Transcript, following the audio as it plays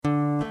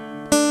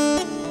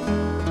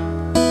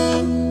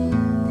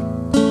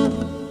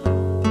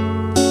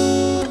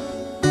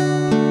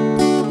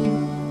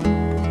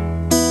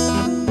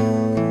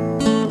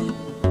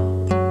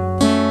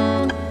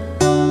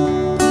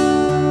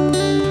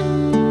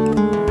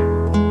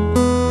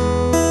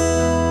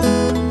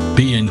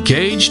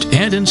Engaged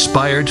and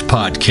Inspired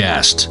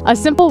podcast. A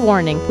simple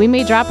warning, we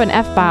may drop an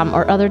F-bomb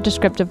or other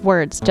descriptive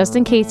words, just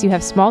in case you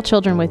have small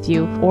children with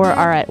you or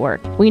are at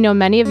work. We know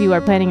many of you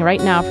are planning right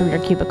now from your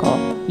cubicle.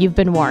 You've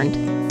been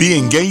warned. Be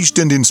Engaged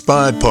and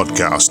Inspired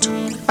podcast.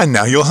 And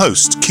now your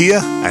hosts, Kia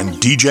and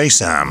DJ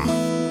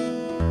Sam.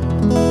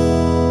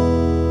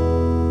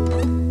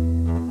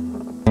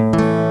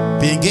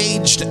 The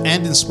Engaged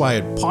and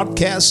Inspired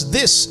podcast.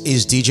 This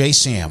is DJ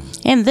Sam.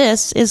 And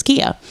this is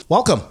Kia.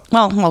 Welcome.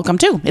 Well, welcome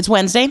too. It's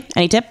Wednesday.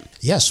 Any tip?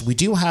 Yes, we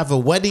do have a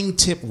Wedding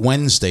Tip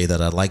Wednesday that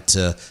I'd like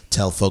to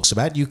tell folks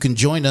about. You can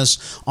join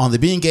us on the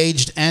Be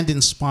Engaged and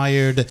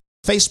Inspired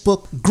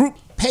Facebook group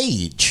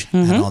page.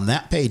 And on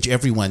that page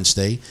every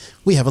Wednesday,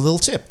 we have a little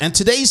tip. And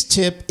today's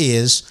tip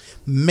is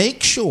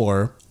make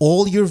sure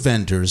all your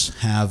vendors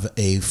have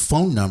a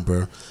phone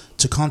number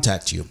to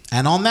contact you.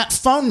 And on that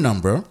phone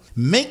number,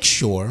 make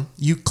sure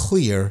you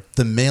clear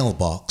the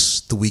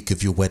mailbox the week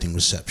of your wedding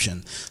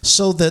reception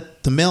so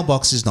that the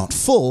mailbox is not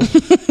full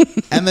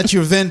and that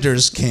your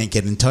vendors can't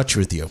get in touch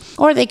with you.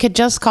 Or they could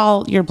just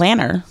call your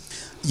planner.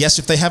 Yes,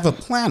 if they have a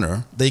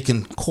planner, they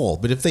can call.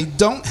 But if they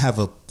don't have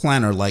a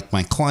planner like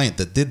my client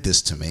that did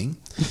this to me,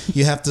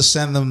 you have to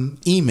send them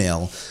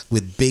email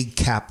with big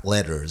cap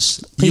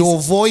letters. Please. Your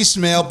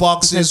voicemail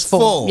box is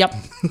full. Yep.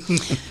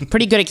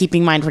 Pretty good at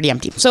keeping mine pretty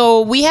empty.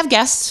 So we have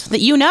guests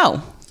that you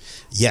know.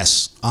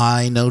 Yes,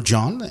 I know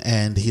John,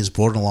 and he has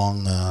brought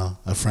along a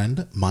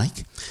friend,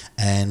 Mike.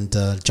 And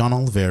John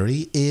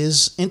Oliveri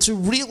is into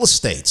real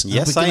estate.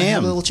 Yes, we're I gonna am.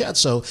 have a little chat.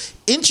 So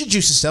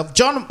introduce yourself.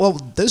 John, well,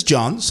 there's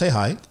John. Say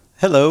hi.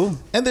 Hello.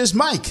 And there's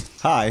Mike.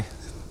 Hi.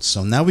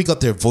 So now we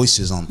got their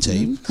voices on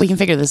tape. We can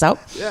figure this out.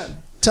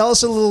 Tell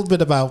us a little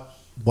bit about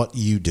what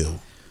you do.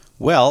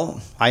 Well,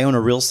 I own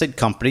a real estate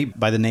company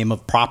by the name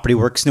of Property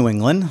Works New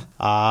England.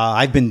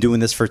 I've been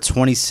doing this for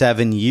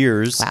 27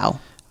 years.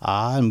 Wow.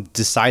 I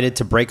decided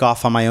to break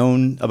off on my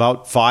own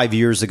about 5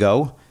 years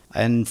ago.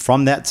 And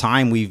from that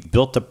time, we've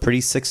built a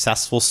pretty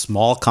successful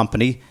small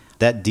company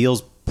that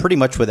deals pretty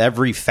much with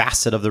every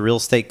facet of the real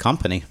estate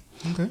company.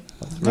 Okay.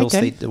 Real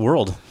estate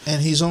world.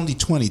 And he's only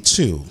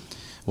 22.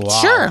 Wow.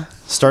 Sure.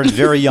 Started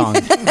very young.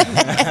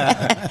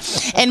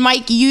 And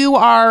Mike, you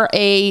are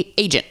a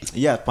agent.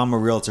 Yep, I'm a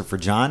realtor for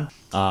John.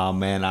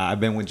 And I've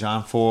been with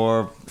John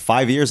for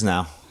 5 years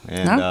now.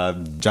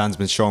 And John's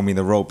been showing me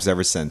the ropes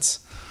ever since.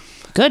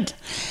 Good.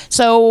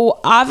 So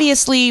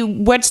obviously,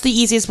 what's the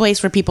easiest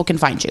place where people can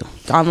find you?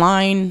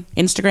 Online,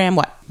 Instagram,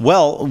 what?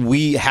 Well,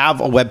 we have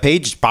a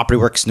webpage,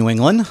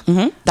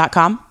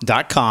 propertyworksnewengland.com.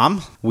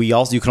 .com.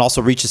 You can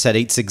also reach us at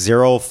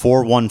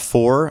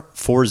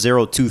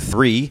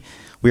 860-414-4023.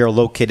 We are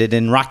located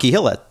in Rocky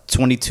Hill at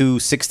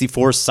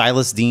 2264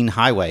 Silas Dean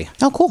Highway.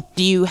 Oh, cool.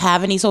 Do you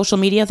have any social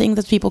media thing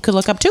that people could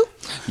look up to?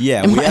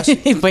 Yeah,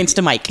 He points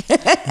to Mike.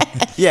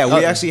 we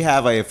actually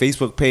have a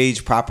Facebook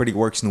page, Property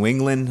Works New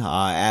England. We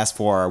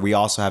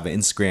also have an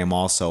Instagram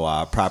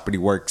also, Property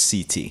Works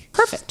CT.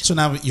 Perfect. So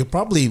now you're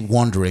probably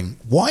wondering,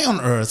 why on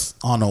earth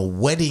on a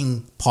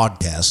wedding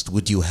podcast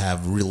would you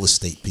have real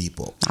estate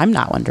people? I'm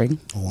not wondering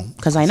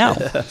because I know.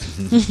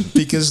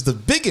 Because the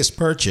biggest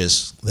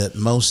purchase that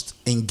most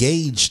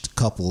engaged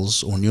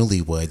couples or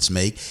newlyweds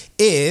make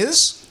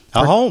is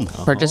A home.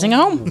 Purchasing a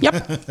home.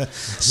 Yep.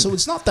 So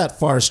it's not that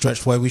far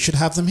stretched why we should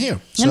have them here.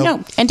 So,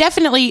 No. And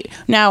definitely,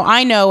 now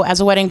I know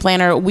as a wedding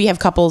planner, we have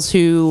couples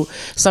who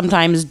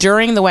sometimes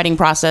during the wedding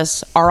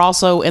process are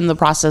also in the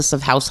process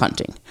of house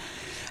hunting.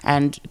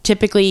 And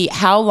typically,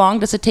 how long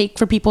does it take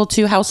for people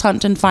to house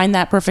hunt and find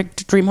that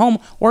perfect dream home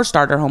or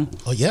starter home?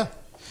 Oh, yeah.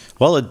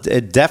 Well,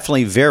 it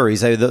definitely varies.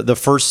 The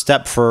first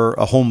step for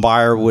a home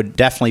buyer would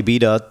definitely be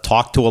to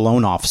talk to a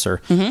loan officer.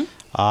 Mm-hmm.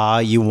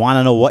 You want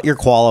to know what you're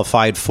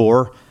qualified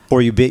for.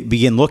 Before you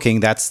begin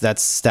looking,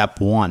 that's step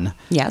one.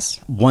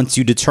 Yes. Once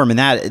you determine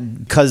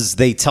that, because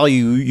they tell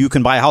you you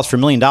can buy a house for $1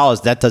 million,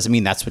 that doesn't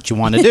mean that's what you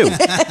want to do.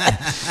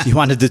 You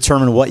want to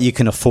determine what you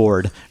can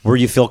afford, where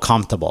you feel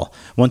comfortable.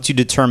 Once you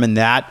determine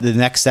that, the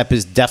next step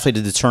is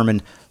definitely to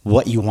determine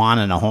what you want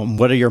in a home.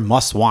 What are your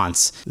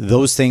must-wants?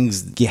 Those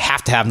things you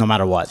have to have no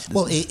matter what.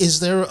 Well, is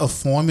there a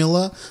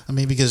formula? I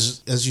mean,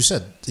 because as you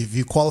said, if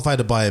you qualify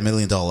to buy $1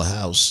 million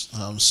house,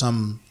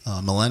 some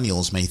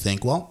millennials may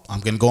think, well,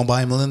 I'm going to go and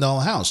buy $1 million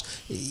house.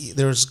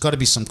 There's got to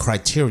be some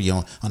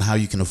criteria on how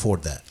you can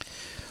afford that.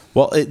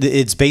 Well,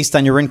 it's based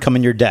on your income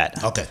and your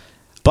debt. Okay.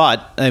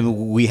 But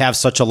we have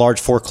such a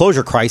large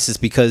foreclosure crisis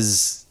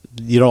because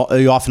you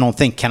often don't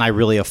think, can I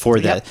really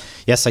afford that?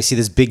 Yes, I see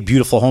this big,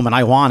 beautiful home and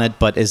I want it,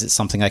 but is it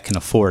something I can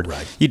afford?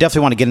 Right. You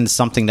definitely want to get into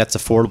something that's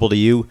affordable to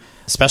you,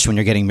 especially when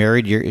you're getting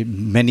married.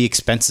 Many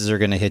expenses are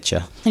going to hit you.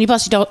 And you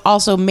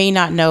also may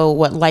not know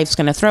what life's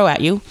going to throw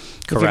at you.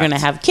 If you're going to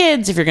have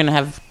kids, if you're going to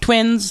have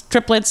twins,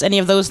 triplets, any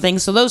of those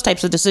things. So those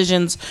types of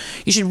decisions,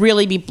 you should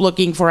really be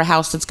looking for a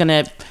house that's going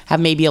to have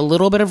maybe a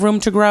little bit of room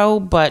to grow,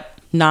 but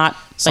not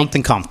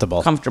something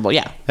comfortable. Comfortable,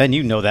 yeah. And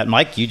you know that,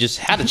 Mike. You just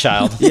had a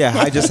child. Yeah,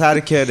 I just had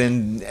a kid,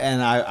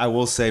 and I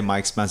will say my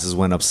expenses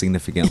went up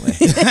significantly.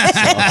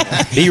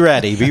 Be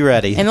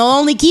ready. And they'll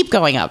only keep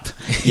going up.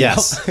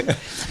 Yes.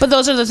 But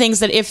those are the things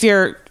that if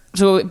you're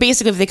So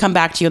basically, if they come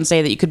back to you and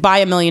say that you could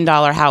buy $1 million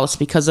house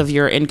because of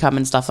your income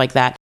and stuff like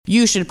that,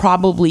 you should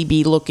probably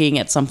be looking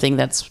at something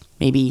that's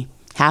maybe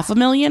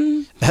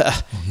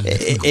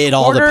 $500,000. It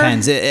all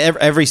depends.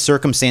 Every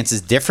circumstance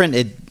is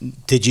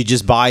different. Did you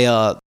just buy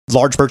a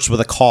large purchase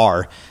with a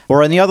car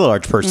or any other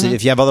large purchase?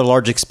 If you have other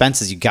large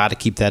expenses, you got to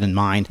keep that in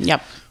mind.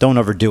 Yep. Don't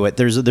overdo it.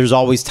 There's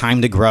always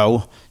time to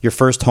grow. Your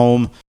first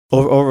home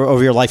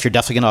over your life, you're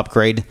definitely going to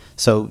upgrade.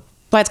 So.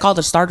 But it's called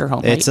a starter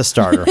home, right? It's a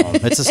starter home.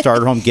 It's a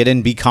starter home. Get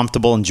in, be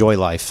comfortable, enjoy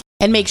life.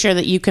 And make sure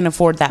that you can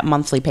afford that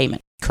monthly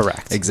payment.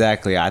 Correct.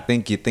 Exactly. I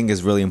think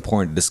it's really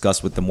important to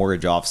discuss with the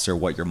mortgage officer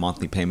what your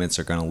monthly payments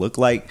are going to look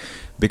like,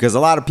 because a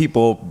lot of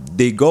people,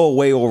 they go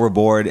way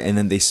overboard and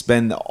then they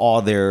spend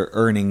all their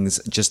earnings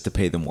just to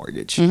pay the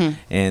mortgage.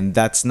 And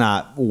that's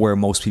not where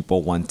most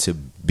people want to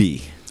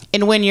be.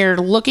 And when you're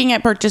looking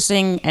at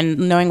purchasing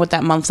and knowing what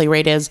that monthly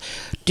rate is,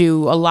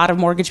 do a lot of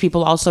mortgage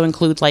people also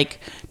include like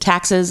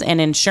taxes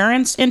and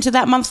insurance into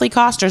that monthly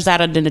cost, or is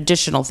that an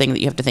additional thing that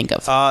you have to think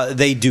of?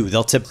 They do.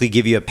 They'll typically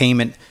give you a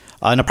payment,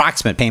 an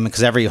approximate payment,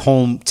 because every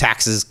home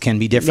taxes can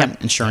be different.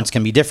 Yep. Insurance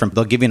can be different.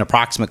 They'll give you an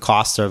approximate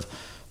cost of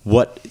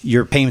what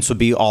your payments would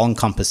be all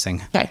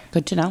encompassing. Okay,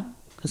 good to know,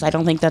 because I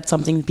don't think that's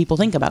something that people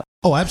think about.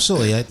 Oh,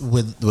 absolutely.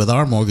 With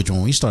our mortgage,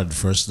 when we started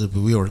first,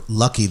 we were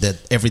lucky that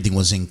everything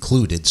was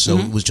included. So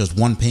it was just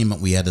one payment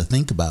we had to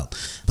think about.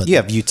 But You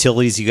have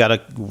utilities you got to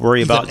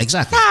worry about.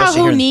 Exactly.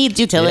 Who needs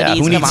utilities? Yeah,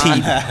 who Come needs on.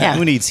 heat? Yeah.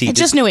 Who needs heat? It's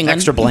just New England.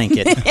 Extra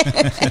blanket.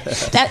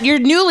 That you're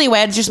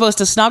newlyweds, you're supposed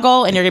to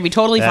snuggle and you're gonna be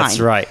totally That's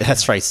fine. right.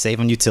 That's right.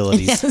 Save on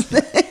utilities.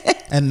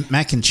 And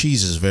mac and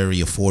cheese is very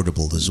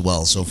affordable as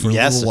well. So for a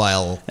little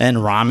while, And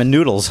ramen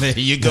noodles. there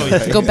you go.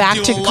 Go back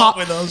Do to a lot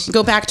with those.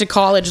 go back to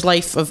college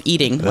life of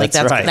eating. Like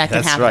That's right. that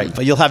can That's happen. right.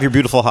 But you'll have your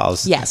beautiful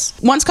house. Yes.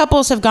 Once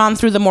couples have gone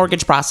through the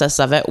mortgage process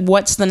of it,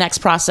 what's the next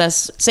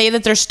process? Say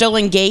that they're still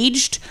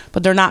engaged,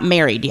 but they're not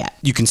married yet.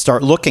 You can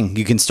start looking.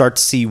 You can start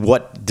to see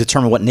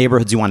determine what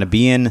neighborhoods you want to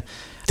be in.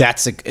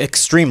 That's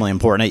extremely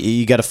important.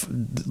 You got to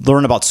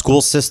learn about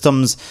school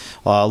systems,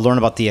 learn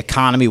about the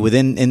economy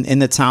within in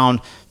the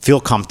town. Feel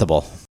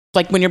comfortable.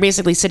 Like when you're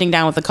basically sitting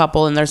down with a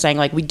couple and they're saying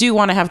like, we do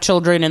want to have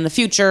children in the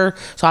future.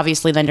 So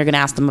obviously then you're going to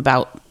ask them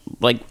about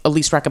like at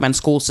least recommend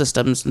school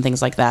systems and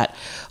things like that.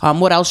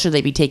 What else should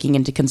they be taking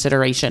into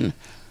consideration?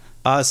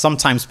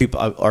 Sometimes people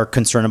are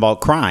concerned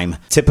about crime.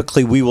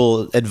 Typically, we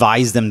will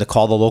advise them to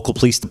call the local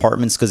police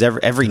departments because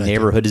every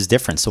neighborhood is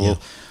different. So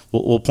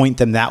we'll point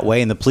them that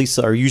way, and the police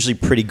are usually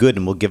pretty good,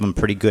 and we'll give them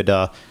pretty good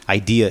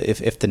idea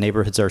if the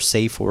neighborhoods are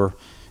safe or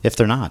if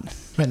they're not.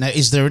 Right now,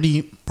 is there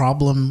any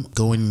problem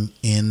going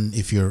in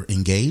if you're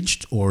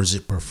engaged, or is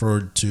it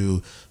preferred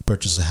to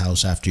purchase a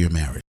house after you're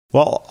married?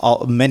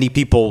 Well, many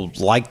people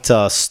like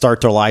to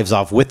start their lives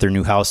off with their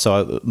new house,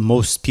 so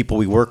most people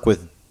we work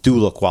with do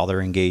look while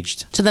they're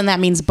engaged. So then that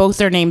means both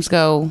their names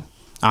go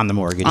on the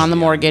mortgage. On the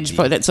mortgage,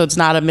 so it's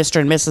not a Mr.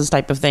 and Mrs.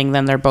 type of thing.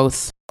 Then they're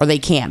both, or they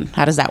can.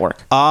 How does that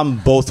work?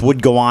 Both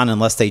would go on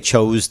unless they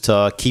chose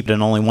to keep it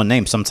in only one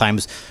name.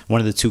 Sometimes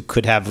one of the two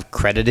could have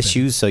credit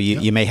issues, so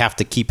you may have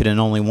to keep it in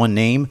only one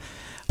name.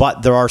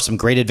 But there are some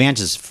great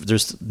advantages.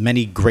 There's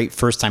many great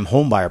first-time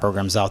home buyer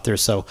programs out there.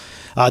 So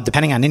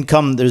depending on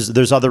income,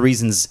 there's other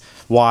reasons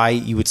why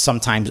you would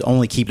sometimes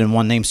only keep it in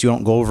one name, so you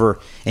don't go over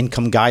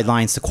income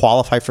guidelines to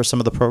qualify for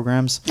some of the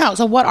programs. Oh,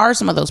 so what are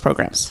some of those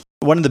programs?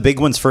 One of the big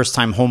ones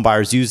first-time home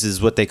buyers use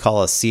is what they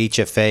call a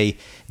CHFA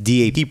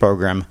DAP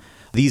program.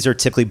 These are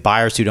typically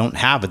buyers who don't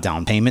have a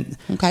down payment.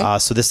 Okay.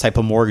 So this type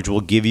of mortgage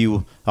will give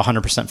you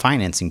 100%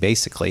 financing,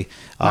 basically,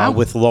 Wow.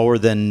 with lower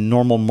than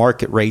normal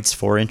market rates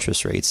for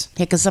interest rates.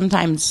 Yeah, because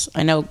sometimes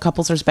I know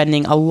couples are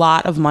spending a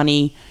lot of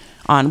money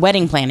on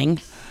wedding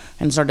planning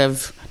and sort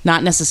of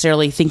not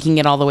necessarily thinking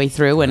it all the way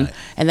through. And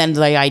then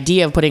the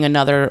idea of putting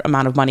another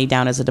amount of money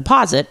down as a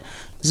deposit.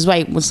 This is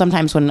why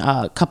sometimes when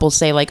couples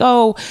say like,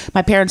 oh,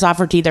 my parents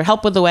offered to either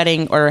help with the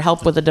wedding or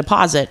help with the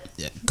deposit.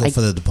 Go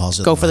for the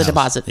deposit. Go on for the house.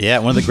 deposit. Yeah,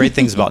 one of the great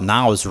things about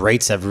now is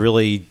rates have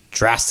really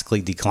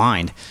drastically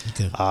declined.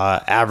 Okay.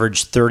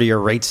 Average 30-year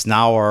rates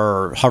now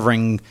are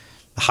hovering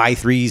high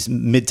threes,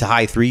 mid to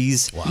high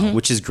threes,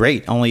 which is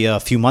great. Only a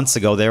few months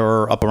ago, they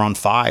were up around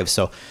 5.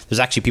 So there's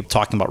actually people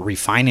talking about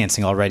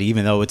refinancing already,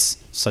 even though it's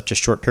such a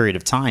short period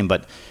of time.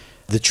 But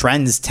the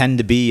trends tend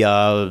to be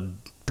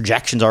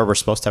projections are we're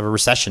supposed to have a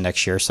recession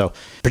next year. So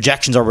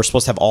projections are we're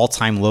supposed to have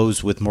all-time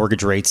lows with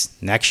mortgage rates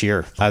next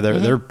year.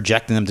 They're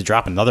projecting them to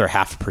drop another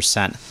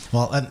 0.5%.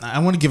 Well, I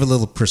want to give a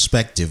little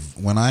perspective.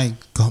 When I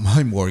got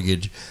my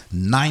mortgage,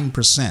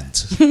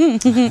 9%,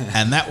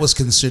 and that was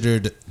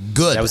considered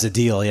good. That was a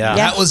deal, yeah.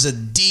 That was a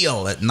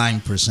deal at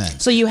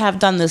 9%. So you have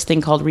done this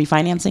thing called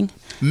refinancing?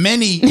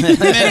 Many.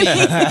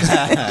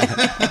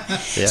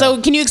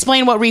 So can you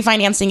explain what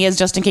refinancing is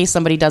just in case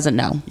somebody doesn't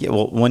know? Yeah,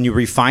 well, when you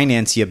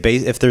refinance,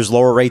 if there's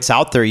lower rates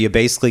out there, you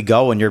basically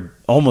go and you're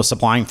almost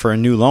applying for a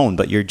new loan,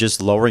 but you're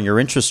just lowering your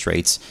interest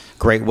rates.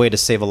 Great way to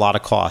save a lot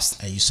of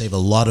cost. You save a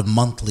lot of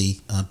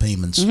monthly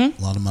payments, a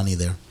lot of money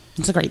there.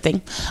 It's a great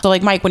thing. So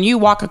like Mike, when you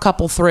walk a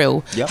couple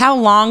through, how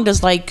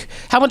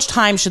much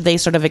time should they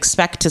sort of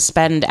expect to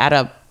spend at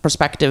a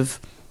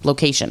prospective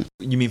location.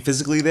 You mean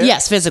physically there?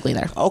 Yes, physically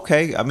there.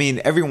 Okay, I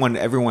mean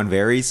everyone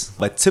varies,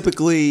 but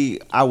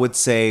typically I would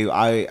say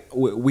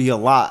we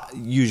allot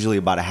usually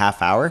about a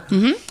half hour,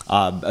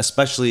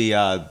 especially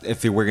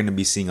if we're going to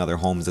be seeing other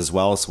homes as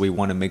well. So we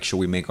want to make sure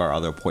we make our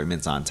other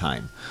appointments on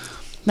time.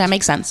 That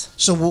makes sense.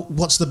 So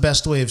what's the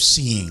best way of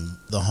seeing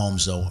the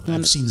homes, though?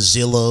 I've seen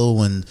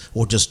Zillow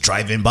or just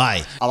driving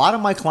by. A lot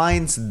of my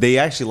clients, they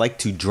actually like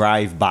to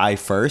drive by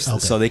first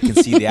so they can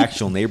see the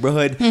actual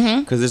neighborhood.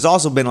 Because there's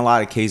also been a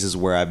lot of cases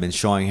where I've been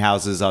showing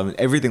houses.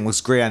 Everything looks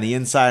great on the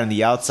inside and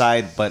the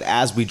outside, but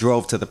as we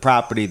drove to the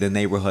property, the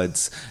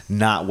neighborhood's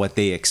not what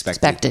they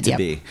expected it to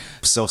be.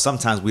 So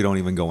sometimes we don't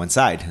even go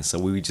inside. So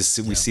we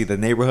see the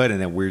neighborhood and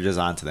then we're just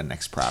on to the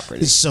next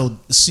property. So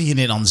seeing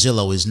it on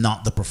Zillow is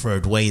not the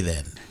preferred way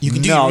then? You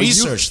can do your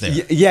research there.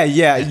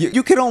 Yeah.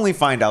 You can only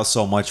find out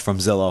so much from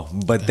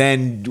Zillow, but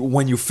then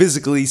when you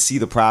physically see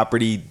the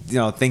property,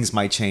 things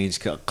might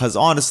change. Because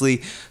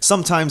honestly,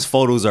 sometimes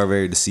photos are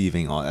very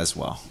deceiving as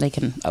well. They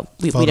can.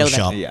 We know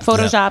that. Yeah.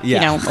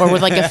 Photoshop, or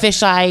with like a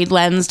fisheye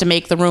lens to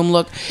make the room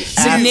look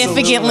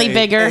significantly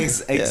bigger.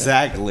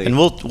 Exactly. And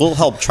we'll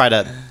help try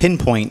to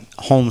pinpoint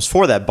homes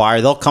for that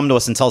buyer. They'll come to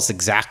us and tell us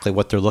exactly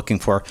what they're looking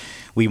for.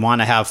 We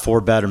want to have 4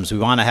 bedrooms. We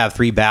want to have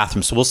 3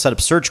 bathrooms. So we'll set up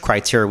search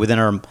criteria within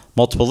our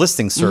multiple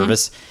listing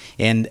service.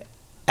 And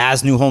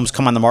as new homes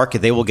come on the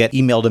market, they will get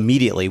emailed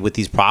immediately with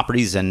these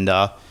properties. And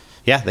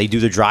they do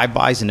the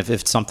drive-bys. And if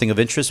it's something of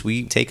interest,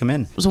 we take them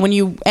in. So when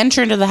you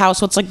enter into the house,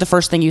 what's like the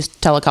first thing you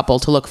tell a couple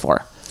to look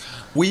for?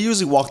 We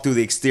usually walk through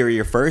the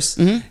exterior first,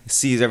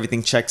 see if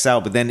everything checks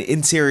out, but then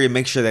interior,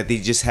 make sure that they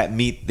just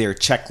meet their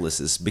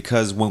checklists.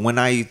 Because when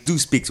I do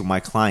speak to my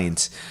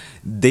clients,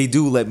 they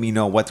do let me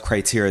know what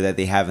criteria that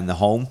they have in the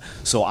home.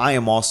 So I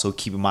am also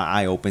keeping my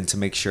eye open to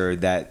make sure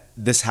that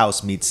this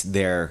house meets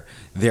their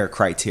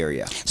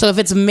criteria. So if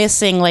it's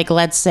missing, like,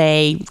 let's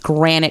say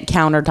granite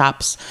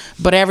countertops,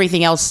 but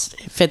everything else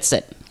fits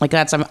it, like,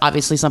 that's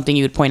obviously something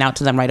you would point out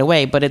to them right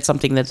away, but it's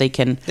something that they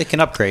can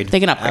upgrade.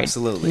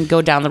 Absolutely. And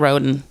go down the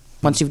road and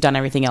once you've done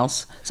everything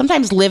else.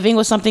 Sometimes living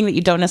with something that you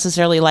don't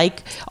necessarily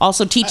like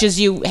also teaches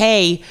you,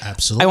 hey,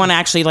 absolutely, I want to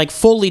actually like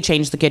fully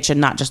change the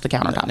kitchen, not just the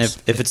countertops. And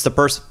if it's the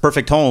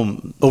perfect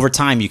home, over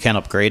time you can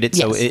upgrade it.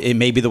 So it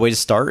may be the way to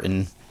start.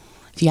 And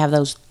if you have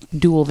those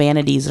dual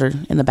vanities or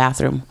in the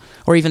bathroom,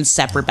 or even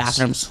separate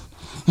bathrooms.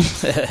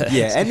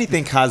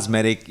 Anything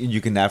cosmetic you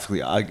can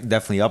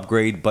definitely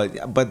upgrade,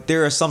 but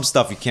there are some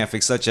stuff you can't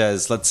fix, such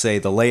as, let's say,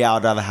 the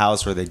layout of the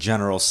house or the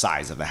general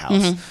size of the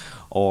house.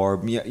 Or,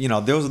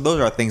 those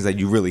are things that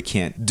you really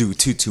can't do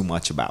too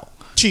much about.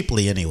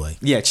 Cheaply, anyway.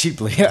 Yeah,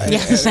 cheaply. And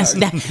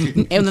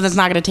that's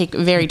not going to take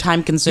a very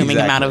time-consuming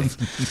amount of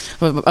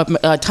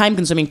a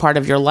time-consuming part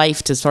of your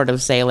life to sort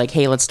of say, like,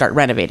 hey, let's start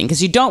renovating.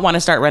 Because you don't want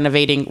to start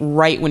renovating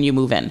right when you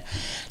move in.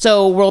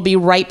 So we'll be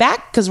right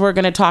back because we're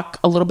going to talk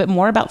a little bit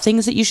more about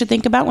things that you should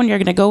think about when you're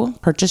going to go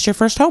purchase your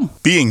first home.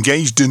 Be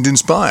engaged and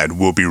inspired.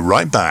 We'll be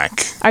right back.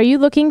 Are you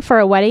looking for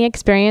a wedding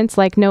experience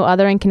like no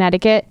other in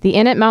Connecticut? The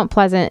Inn at Mount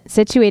Pleasant,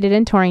 situated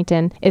in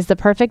Torrington, is the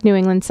perfect New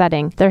England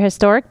setting. Their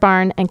historic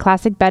barn and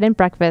classic bed and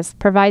breakfast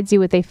provides you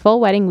with a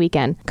full wedding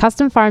weekend.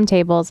 Custom farm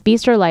tables,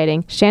 bistro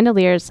lighting,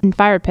 chandeliers, and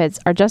fire pits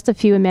are just a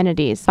few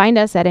amenities. Find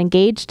us at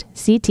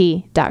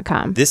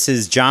engagedct.com. This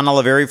is John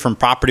Oliveri from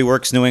Property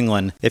Works New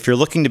England. If you're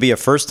looking to be a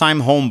first-time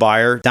home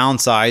buyer,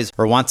 downsize,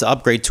 or want to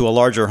upgrade to a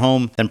larger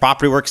home, then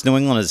Property Works New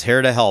England is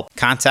here to help.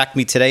 Contact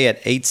me today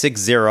at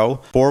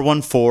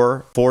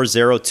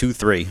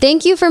 860-414-4023.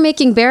 Thank you for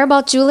making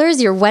Barabalt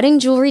Jewelers your wedding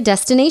jewelry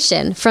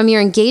destination. From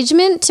your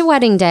engagement to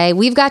wedding day,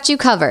 we've got you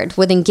covered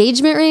with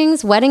engagement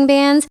rings, wedding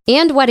bands,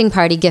 and wedding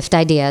party gift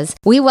ideas.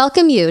 We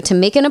welcome you to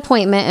make an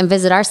appointment and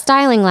visit our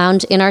styling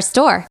lounge in our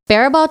store,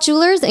 Barabalt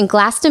Jewelers in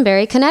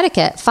Glastonbury,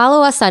 Connecticut.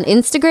 Follow us on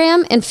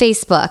Instagram and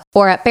Facebook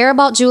or at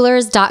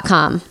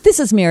barabaltjewelers.com. This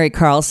is Mary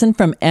Carlson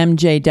from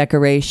MJ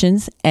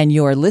Decorations, and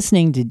you're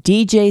listening to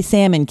DJ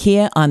Sam and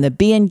Kia on the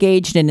Be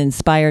Engaged and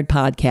Inspired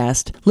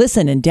podcast.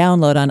 Listen and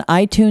download on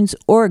iTunes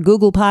or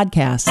Google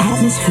Podcasts.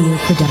 Atmosphere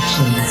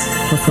Productions,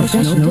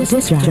 professional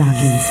disc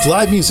jockeys,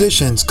 live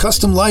musicians,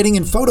 custom lighting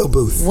and photo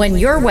booth. When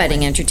your wedding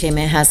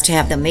entertainment has to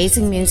have the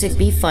amazing music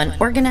be fun,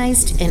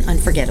 organized, and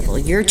unforgettable,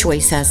 your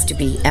choice has to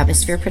be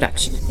Atmosphere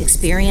Production.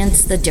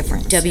 Experience the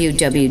difference.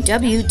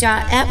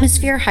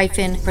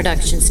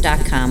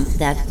 www.atmosphere-productions.com.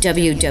 That's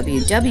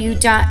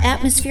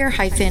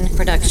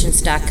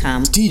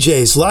www.atmosphere-productions.com.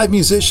 DJs, live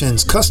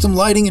musicians, custom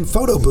lighting and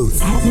photo booth.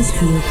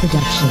 Atmosphere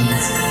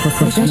Productions,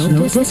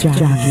 professional disc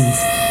jockeys.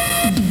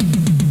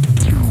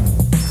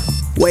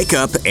 Wake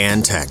up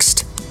and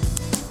text.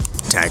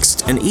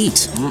 Text and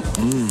eat.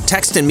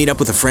 Text and meet up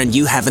with a friend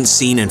you haven't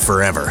seen in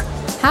forever.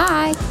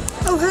 Hi.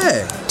 Oh,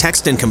 hey.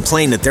 Text and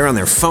complain that they're on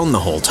their phone the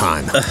whole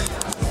time.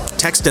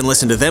 Text and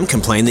listen to them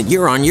complain that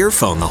you're on your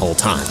phone the whole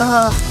time.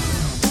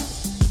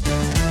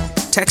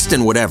 Text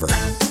and whatever.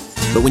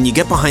 But when you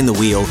get behind the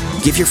wheel,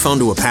 give your phone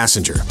to a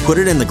passenger. Put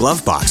it in the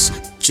glove box.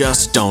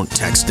 Just don't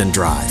text and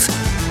drive.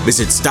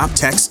 Visit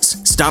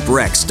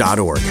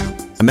StopTextsStopWrecks.org.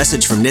 A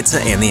message from NHTSA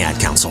and the Ad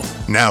Council.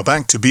 Now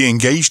back to Be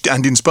Engaged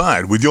and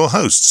Inspired with your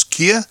hosts,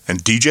 Kia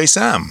and DJ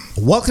Sam.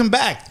 Welcome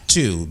back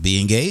to Be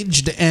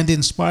Engaged and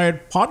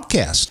Inspired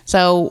podcast.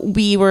 So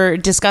we were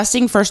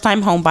discussing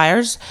first-time home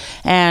buyers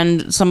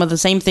and some of the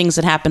same things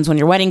that happens when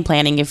you're wedding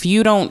planning. If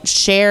you don't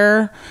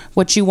share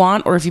what you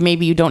want, or if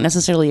you don't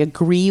necessarily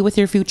agree with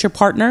your future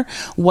partner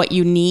what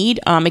you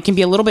need, it can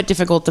be a little bit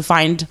difficult to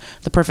find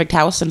the perfect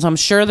house. And so I'm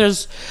sure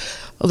there's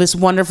this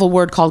wonderful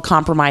word called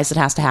compromise that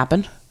has to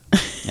happen.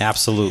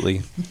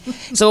 Absolutely.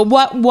 So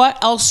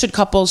what else should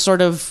couples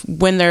sort of,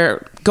 when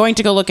they're going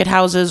to go look at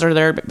houses or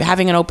they're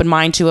having an open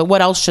mind to it,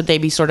 what else should they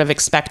be sort of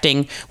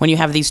expecting when you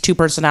have these two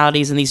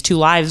personalities and these two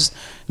lives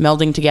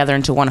melding together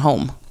into one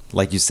home?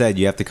 Like you said,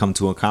 you have to come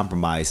to a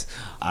compromise.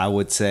 I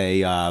would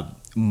say,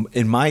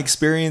 in my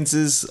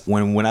experiences,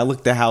 when I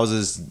looked at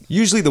houses,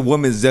 usually the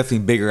woman is definitely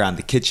bigger on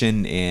the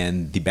kitchen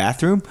and the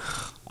bathroom.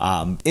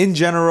 In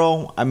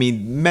general, I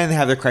mean, men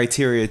have their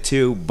criteria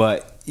too,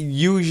 but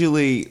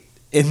usually,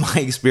 in my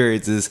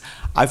experiences,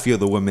 I feel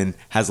the woman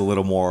has a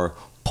little more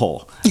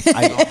pull,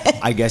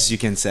 I guess you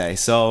can say.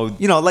 So,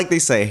 like they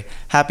say,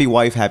 happy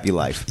wife, happy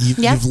life.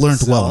 You've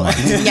learned well, Mike.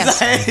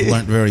 Yes. You've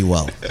learned very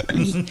well.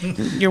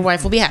 Your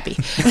wife will be happy.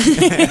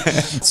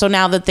 So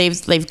now that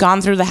they've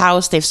gone through the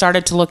house, they've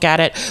started to look at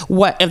it,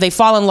 if they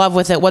fall in love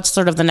with it, what's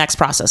sort of the next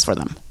process for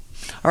them?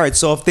 All right,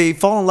 so if they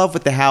fall in love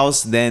with the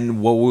house,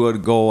 then what we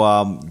would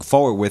go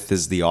forward with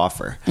is the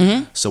offer.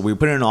 Mm-hmm. So we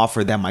put in an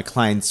offer that my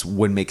clients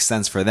would make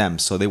sense for them.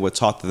 So they would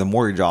talk to the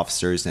mortgage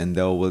officers, and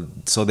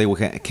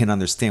they can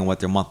understand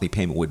what their monthly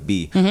payment would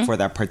be for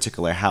that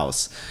particular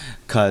house.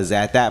 Because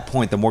at that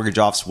point, the mortgage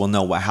officer will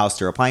know what house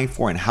they're applying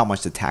for and how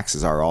much the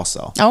taxes are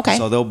also. Okay.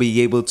 So they'll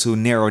be able to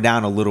narrow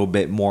down a little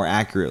bit more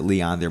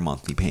accurately on their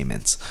monthly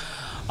payments.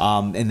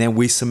 And then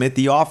we submit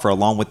the offer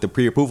along with the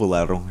pre-approval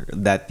letter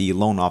that the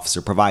loan officer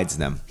provides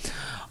them.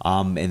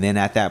 And then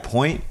at that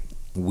point,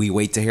 we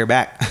wait to hear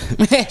back.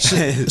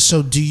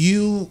 So do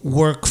you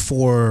work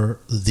for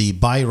the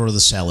buyer or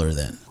the seller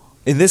then?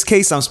 In this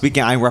case,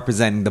 I'm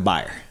representing the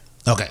buyer.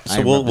 Okay.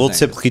 So we'll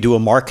typically do a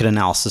market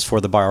analysis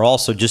for the buyer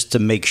also, just to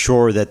make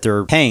sure that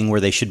they're paying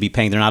where they should be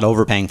paying. They're not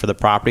overpaying for the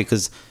property,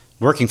 because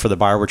working for the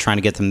buyer, we're trying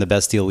to get them the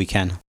best deal we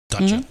can.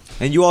 Gotcha.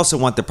 Mm-hmm. And you also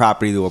want the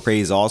property to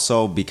appraise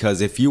also,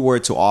 because if you were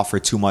to offer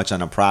too much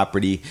on a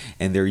property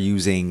and they're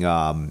using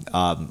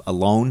a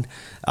loan,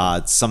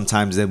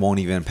 sometimes they won't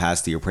even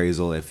pass the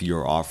appraisal if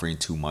you're offering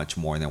too much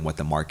more than what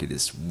the market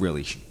is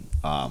really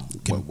what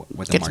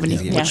the market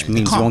is. Which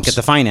means you won't get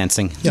the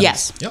financing. Yep.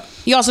 Yes. Yep.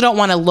 You also don't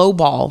want to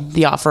lowball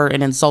the offer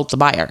and insult the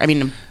buyer. I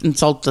mean,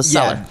 insult the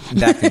seller. Yeah,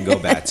 that can go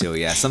bad too.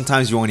 Yeah.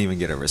 Sometimes you won't even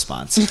get a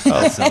response.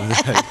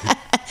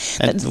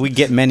 And we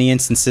get many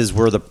instances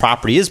where the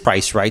property is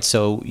priced right,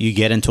 so you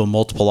get into a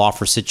multiple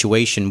offer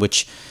situation,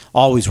 which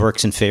always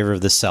works in favor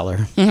of the seller.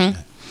 Mm-hmm.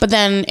 But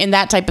then in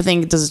that type of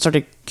thing, does it sort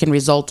of can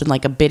result in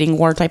like a bidding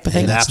war type of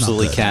thing? It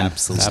absolutely can.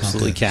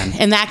 Absolutely can.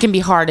 And that can be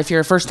hard if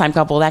you're a first-time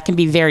couple. That can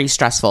be very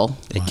stressful.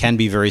 It can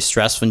be very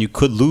stressful, and you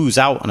could lose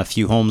out on a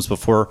few homes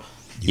before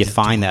you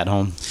find that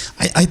home.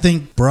 I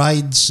think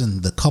brides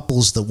and the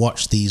couples that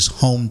watch these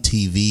home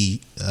TV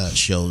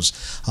shows,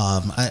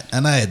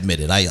 and I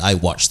admit it, I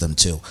watch them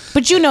too.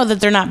 But you know that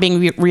they're not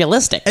being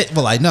realistic.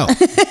 Well, I know.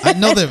 I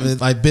know that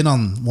I've been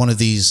on one of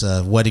these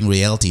wedding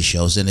reality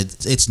shows, and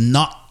it's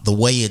not the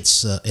way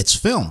it's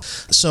filmed.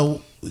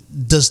 So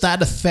does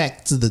that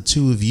affect the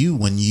two of you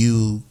when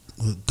you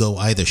go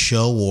either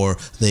show or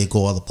they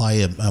go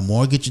apply a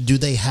mortgage? Do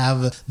they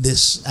have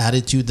this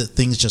attitude that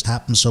things just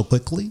happen so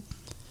quickly?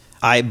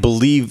 I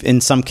believe in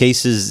some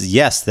cases,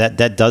 yes,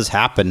 that does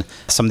happen.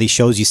 Some of these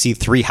shows, you see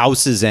 3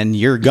 houses and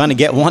you're going to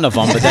get one of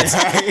them, but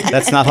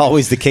that's not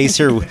always the case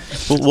here.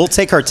 We'll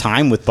take our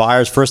time with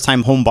buyers.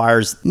 First-time home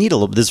buyers need a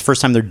little. This is the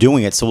first time they're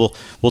doing it, so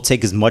we'll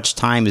take as much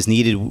time as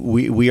needed.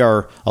 We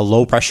are a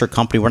low-pressure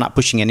company. We're not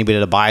pushing anybody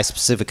to buy a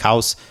specific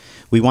house.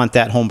 We want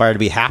that home buyer to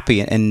be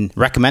happy and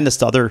recommend us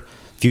to other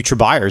future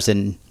buyers,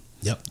 and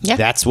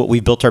that's what we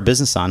built our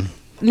business on.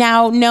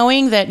 Now,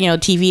 knowing that,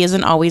 TV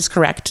isn't always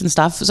correct and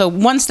stuff, so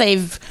once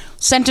they've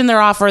sent in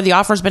their offer, the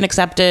offer's been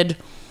accepted,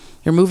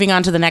 you're moving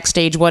on to the next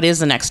stage. What is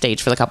the next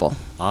stage for the couple?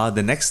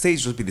 The next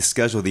stage would be to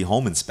schedule the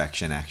home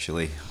inspection,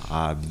 actually.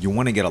 You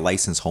want to get a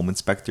licensed home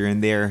inspector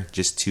in there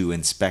just to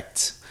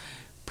inspect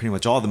pretty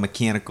much all the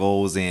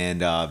mechanicals and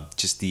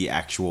just the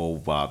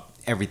actual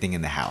everything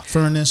in the house.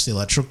 Furnace, the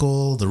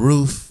electrical, the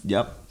roof.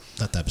 Yep.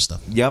 That type of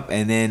stuff. Yep.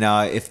 And then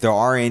if there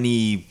are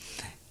any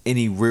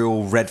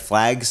real red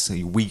flags,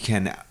 we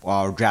can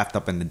draft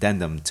up an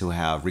addendum to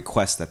have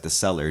request that the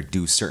seller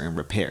do certain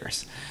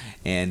repairs.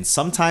 And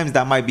sometimes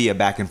that might be a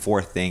back and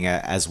forth thing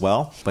as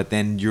well, but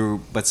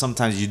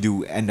sometimes you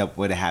do end up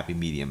with a happy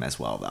medium as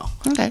well,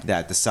 though. Okay.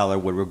 That the seller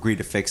would agree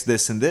to fix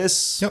this and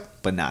this,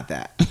 but not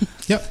that.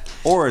 Yep.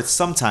 Or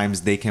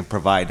sometimes they can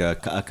provide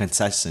a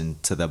concession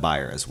to the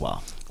buyer as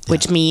well.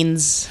 Which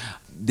means?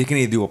 They can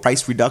either do a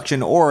price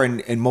reduction, or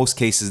in most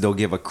cases, they'll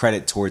give a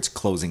credit towards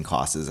closing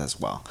costs as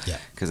well. Yeah.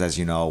 Because as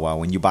you know,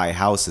 when you buy a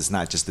house, it's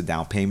not just the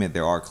down payment.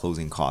 There are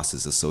closing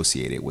costs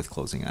associated with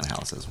closing on a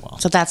house as well.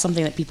 So that's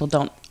something that people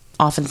don't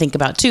often think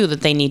about too, that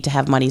they need to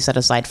have money set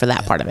aside for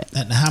that part of it.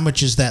 And how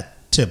much is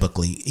that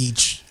typically?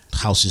 Each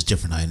house is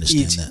different. I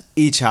understand that.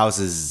 Each house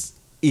is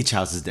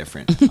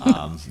different.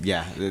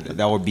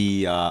 That would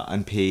be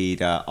unpaid.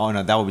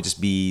 That would just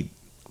be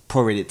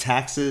prorated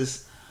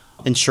taxes,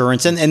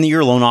 insurance, and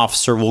your loan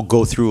officer will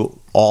go through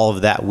all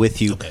of that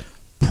with you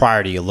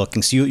prior to you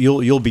looking. So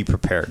you'll be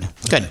prepared.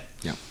 Good.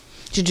 Yeah.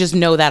 You just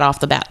know that off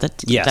the bat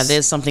that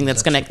is something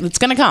that's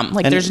gonna come.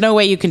 Like, there's no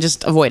way you can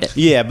just avoid it.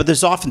 Yeah, but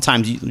there's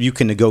oftentimes you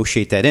can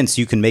negotiate that in, so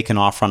you can make an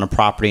offer on a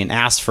property and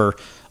ask for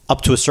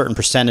up to a certain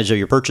percentage of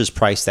your purchase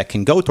price that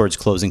can go towards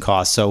closing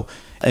costs. So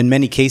in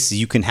many cases,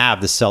 you can have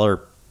the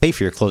seller pay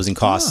for your closing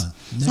costs.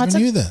 Never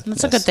knew that.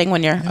 That's a good thing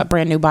when you're a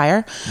brand new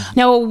buyer.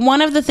 Now,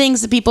 one of the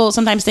things that people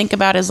sometimes think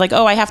about is like,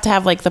 oh, I have to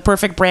have like the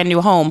perfect brand new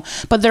home.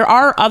 But there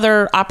are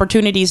other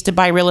opportunities to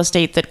buy real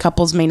estate that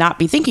couples may not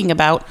be thinking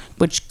about,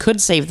 which could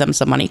save them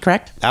some money,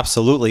 correct?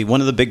 Absolutely. One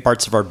of the big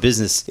parts of our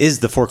business is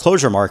the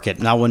foreclosure market.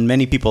 Now, when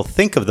many people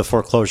think of the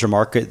foreclosure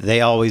market,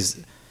 they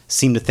always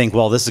seem to think,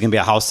 well, this is going to be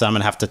a house that I'm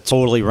going to have to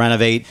totally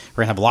renovate.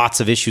 We're going to have lots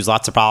of issues,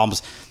 lots of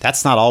problems.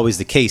 That's not always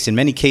the case. In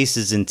many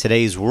cases in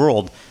today's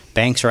world,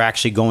 banks are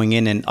actually going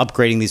in and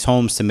upgrading these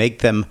homes to make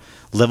them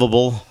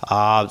livable,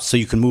 so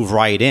you can move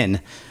right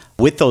in.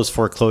 With those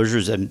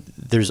foreclosures, and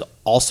there's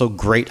also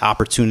great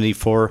opportunity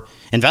for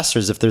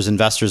investors. If there's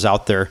investors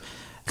out there,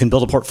 you can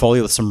build a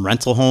portfolio with some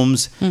rental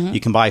homes. You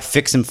can buy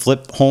fix and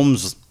flip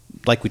homes,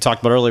 like we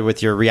talked about earlier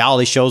with your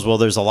reality shows. Well,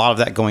 there's a lot of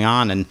that going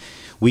on, and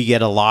we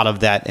get a lot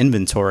of that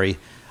inventory.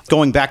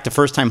 Going back to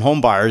first-time home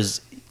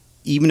buyers,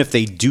 even if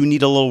they do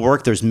need a little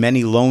work, there's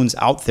many loans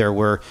out there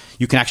where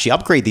you can actually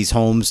upgrade these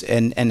homes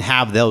and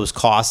have those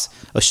costs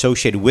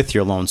associated with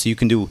your loan. So you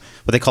can do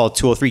what they call a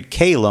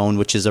 203K loan,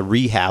 which is a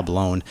rehab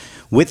loan.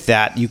 With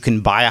that, you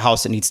can buy a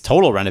house that needs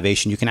total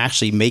renovation. You can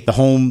actually make the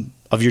home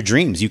of your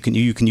dreams. You can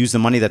use the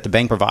money that the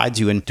bank provides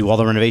you and do all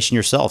the renovation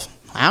yourself.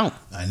 Wow.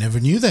 I never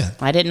knew that.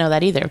 I didn't know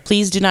that either.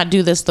 Please do not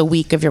do this the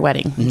week of your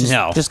wedding.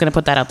 Just going to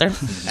put that out there.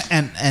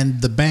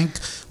 And the bank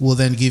will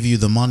then give you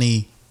the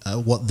money,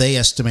 what they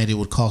estimate it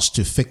would cost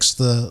to fix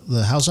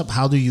the house up.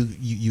 How do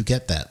you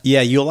get that?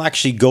 Yeah, you'll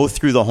actually go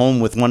through the home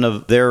with one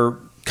of their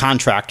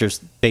contractors,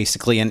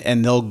 basically,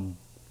 and they'll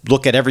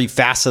look at every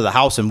facet of the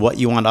house and what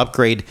you want to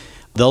upgrade.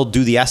 They'll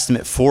do the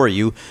estimate for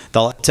you.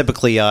 They'll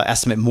typically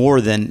estimate more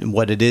than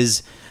what it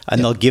is,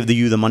 and they'll give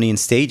you the money in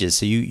stages.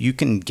 So you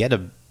can get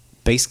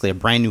basically a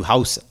brand new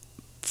house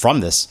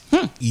from this.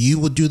 You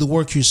would do the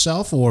work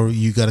yourself, or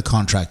you got a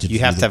contractor? You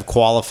have to have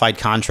qualified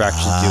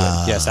contractors to do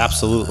it. Yes,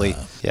 absolutely.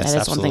 Yes,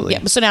 that is one thing.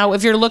 Yeah. So now,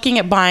 if you're looking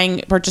at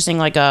purchasing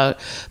like a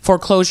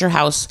foreclosure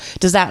house,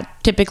 does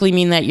that typically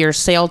mean that your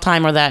sale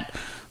time, or that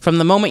from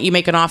the moment you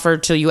make an offer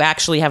till you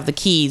actually have the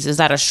keys, is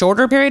that a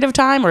shorter period of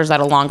time, or is that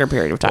a longer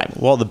period of time?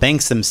 Well, the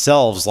banks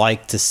themselves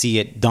like to see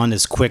it done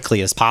as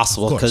quickly as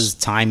possible because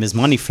time is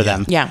money for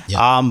them. Yeah.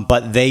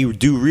 But they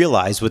do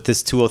realize with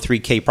this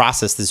 203K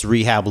process, this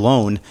rehab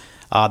loan,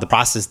 the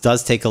process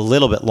does take a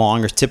little bit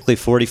longer, typically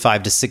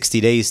 45 to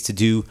 60 days to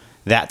do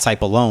that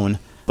type of loan.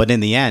 But in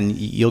the end,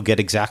 you'll get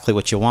exactly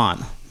what you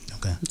want.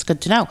 Okay. It's good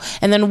to know.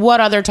 And then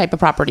what other type of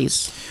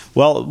properties?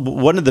 Well,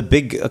 one of the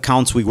big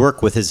accounts we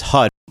work with is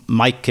HUD.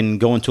 Mike can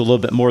go into a little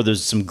bit more.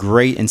 There's some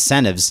great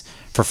incentives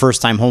for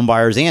first-time home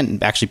buyers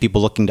and actually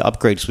people looking to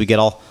upgrade, so we get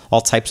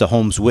all types of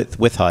homes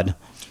with HUD.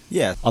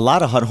 Yeah, a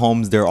lot of HUD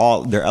homes, they're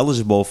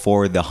eligible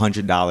for the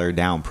 $100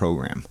 down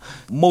program.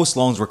 Most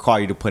loans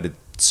require you to put a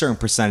certain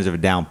percentage of a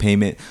down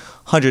payment.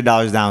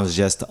 $100 down is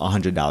just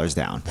 $100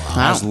 down.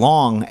 Wow. As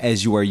long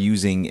as you are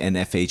using an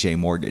FHA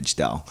mortgage,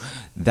 though.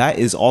 That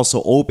is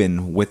also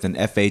open with an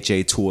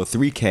FHA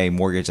 203K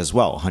mortgage as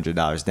well,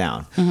 $100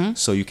 down. Mm-hmm.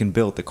 So you can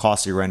build the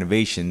cost of your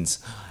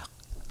renovations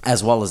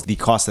as well as the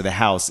cost of the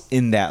house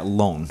in that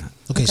loan.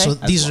 Okay, so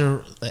these are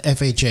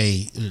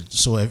FHA,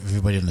 so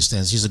everybody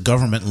understands, these are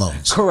government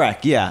loans.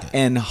 Correct, yeah. Okay.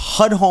 And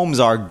HUD homes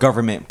are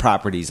government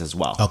properties as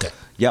well. Okay.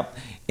 Yep.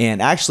 And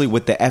actually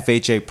with the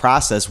FHA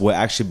process will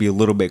actually be a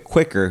little bit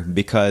quicker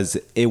because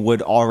it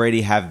would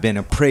already have been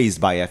appraised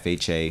by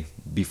FHA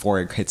before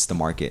it hits the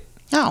market.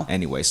 Oh.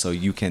 Anyway, so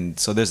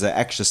there's an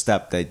extra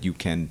step that you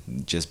can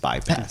just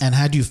bypass. And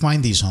how do you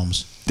find these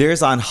homes?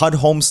 There's on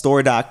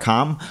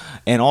HUDHomestore.com,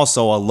 and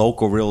also a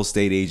local real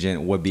estate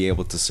agent would be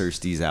able to search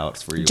these out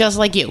for you. Just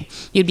like you.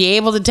 You'd be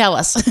able to tell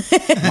us.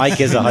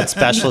 Mike is a HUD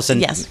specialist, and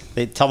yes.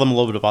 They tell them a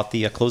little bit about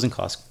the closing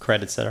cost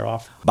credits that are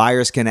offered.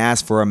 Buyers can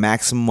ask for a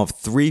maximum of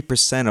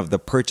 3% of the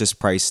purchase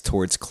price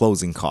towards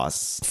closing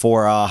costs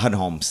for HUD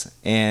homes.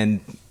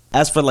 And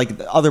as for like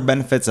other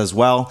benefits as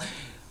well,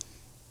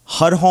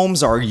 HUD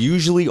homes are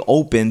usually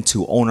open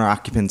to owner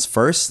occupants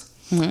first.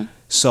 Mm-hmm.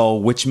 So,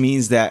 which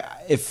means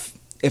that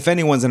if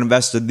anyone's an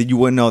investor, you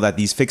would know that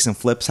these fix and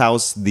flips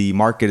house, the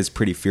market is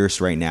pretty fierce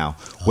right now.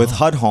 Oh. With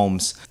HUD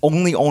homes,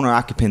 only owner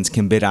occupants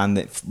can bid on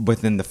it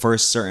within the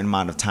first certain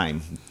amount of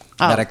time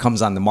that it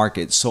comes on the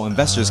market. So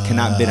investors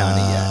cannot bid on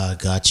it yet.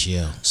 Got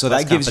you. So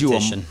that gives you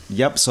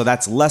so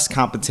that's less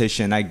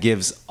competition. That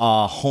gives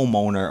a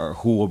homeowner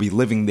who will be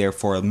living there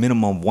for a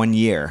minimum of 1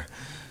 year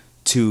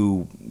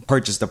to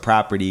purchase the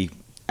property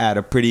at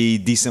a pretty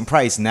decent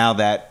price now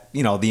that,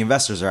 you know, the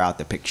investors are out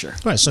the picture.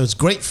 Right. So it's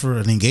great for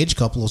an engaged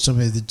couple or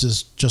somebody that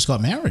just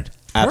got married.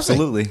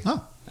 Absolutely. Perfect.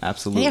 Oh.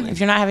 Absolutely. Yeah, if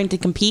you're not having to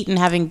compete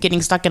and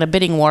getting stuck in a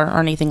bidding war or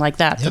anything like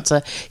that, that's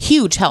a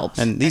huge help.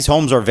 And these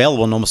homes are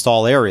available in almost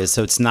all areas,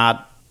 so it's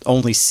not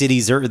only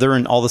cities. They're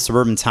in all the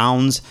suburban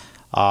towns.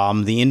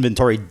 The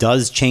inventory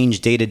does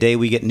change day to day.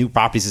 We get new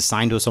properties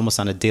assigned to us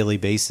almost on a daily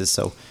basis.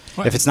 So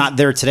if it's not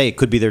there today, it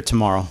could be there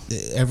tomorrow.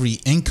 Every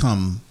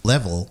income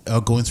level are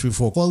going through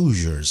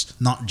foreclosures,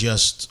 not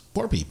just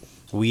poor people.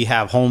 We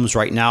have homes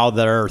right now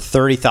that are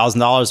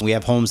 $30,000, and we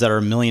have homes that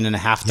are $1.5 million,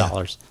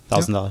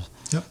 $1,000.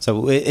 Yep.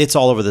 So it's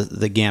all over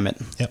the gamut.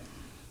 Yep.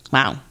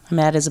 Wow. I mean,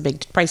 that is a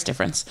big price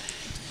difference.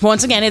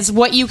 Once again, it's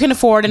what you can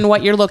afford and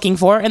what you're looking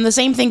for. And the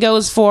same thing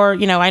goes for,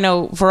 you know, I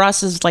know for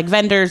us as like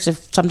vendors,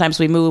 if sometimes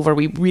we move or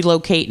we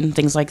relocate and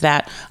things like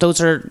that,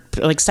 those are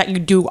like, you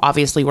do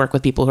obviously work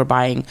with people who are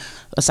buying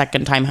a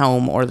second time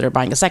home or they're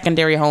buying a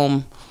secondary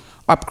home,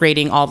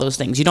 upgrading, all those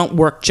things. You don't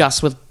work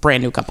just with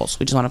brand new couples.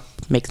 We just want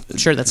to make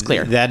sure that's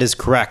clear. That is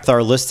correct.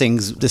 Our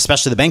listings,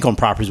 especially the bank-owned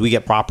properties, we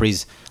get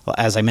properties,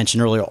 as I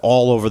mentioned earlier,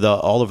 all over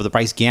the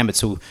price gamut.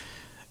 So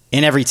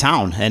in every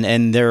town,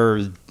 and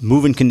they're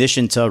moving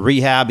condition to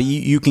rehab.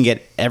 You can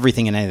get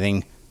everything and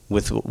anything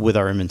with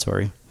our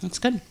inventory. That's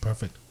good.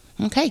 Perfect.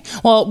 Okay.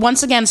 Well,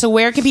 once again, so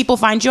where can people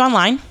find you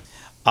online?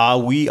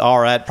 We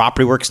are at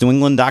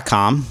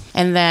PropertyWorksNewEngland.com.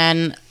 And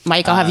then,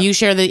 Mike, I'll have you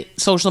share the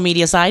social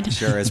media side.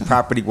 Sure. It's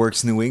Property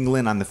Works New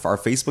England on our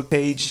Facebook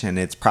page, and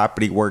it's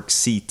Property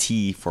Works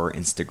CT for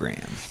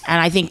Instagram.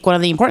 And I think one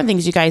of the important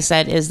things you guys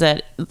said is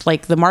that,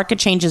 like, the market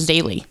changes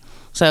daily.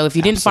 So if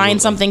you didn't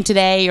find something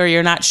today or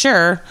you're not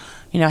sure,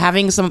 you know,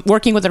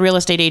 working with a real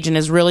estate agent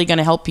is really going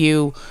to help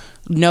you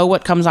know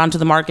what comes onto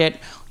the market.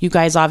 You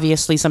guys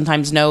obviously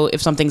sometimes know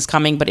if something's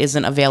coming but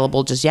isn't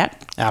available just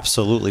yet.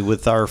 Absolutely.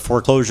 With our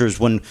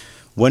foreclosures, when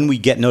we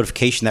get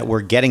notification that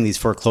we're getting these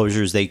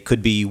foreclosures, they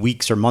could be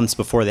weeks or months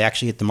before they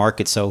actually hit the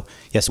market. So,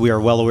 yes, we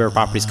are well aware of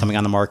properties coming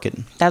on the market.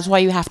 That's why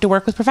you have to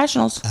work with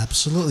professionals.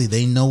 Absolutely.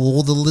 They know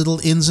all the little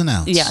ins and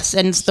outs. Yes,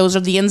 and those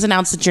are the ins and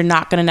outs that you're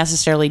not going to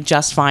necessarily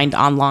just find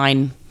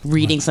online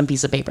reading some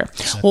piece of paper.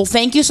 Exactly. Well,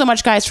 thank you so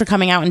much, guys, for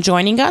coming out and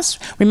joining us.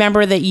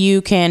 Remember that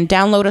you can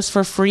download us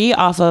for free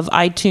off of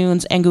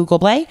iTunes and Google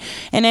Play.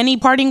 And any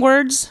parting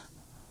words?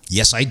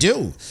 Yes, I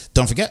do.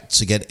 Don't forget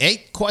to get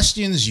 8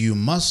 questions you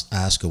must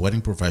ask a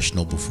wedding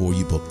professional before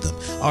you book them.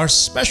 Our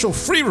special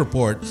free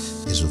report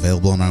is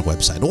available on our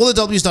website. All the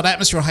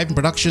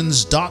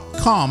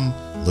www.atmosphere-productions.com.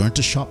 Learn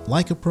to shop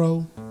like a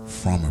pro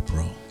from a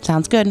pro.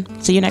 Sounds good.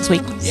 See you next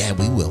week. Yeah,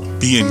 we will.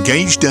 The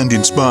Engaged and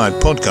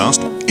Inspired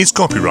podcast is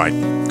copyright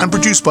and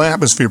produced by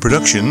Atmosphere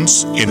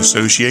Productions in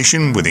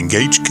association with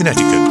Engaged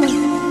Connecticut.